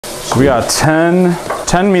So we got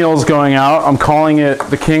 10 meals going out. I'm calling it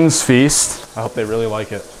the King's Feast. I hope they really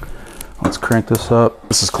like it. Let's crank this up.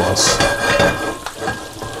 This is close.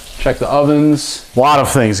 Check the ovens. A lot of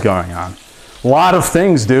things going on. A lot of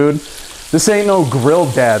things, dude. This ain't no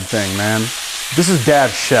grilled dad thing, man. This is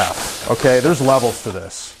DadChef, okay? There's levels to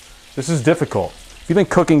this. This is difficult. If you think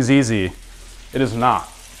cooking's easy, it is not,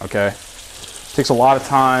 okay? It takes a lot of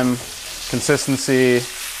time, consistency,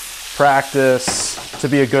 practice to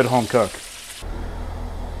be a good home cook.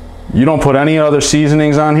 You don't put any other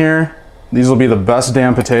seasonings on here, these will be the best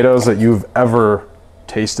damn potatoes that you've ever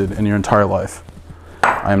tasted in your entire life.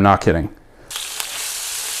 I am not kidding.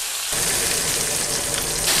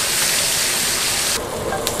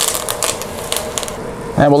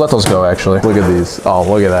 And we'll let those go, actually. Look at these. Oh,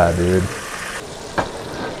 look at that, dude.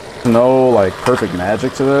 No, like, perfect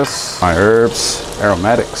magic to this. My herbs,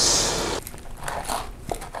 aromatics.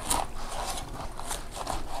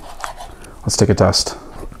 Let's take a test.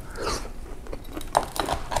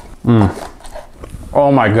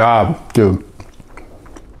 Oh my God, dude.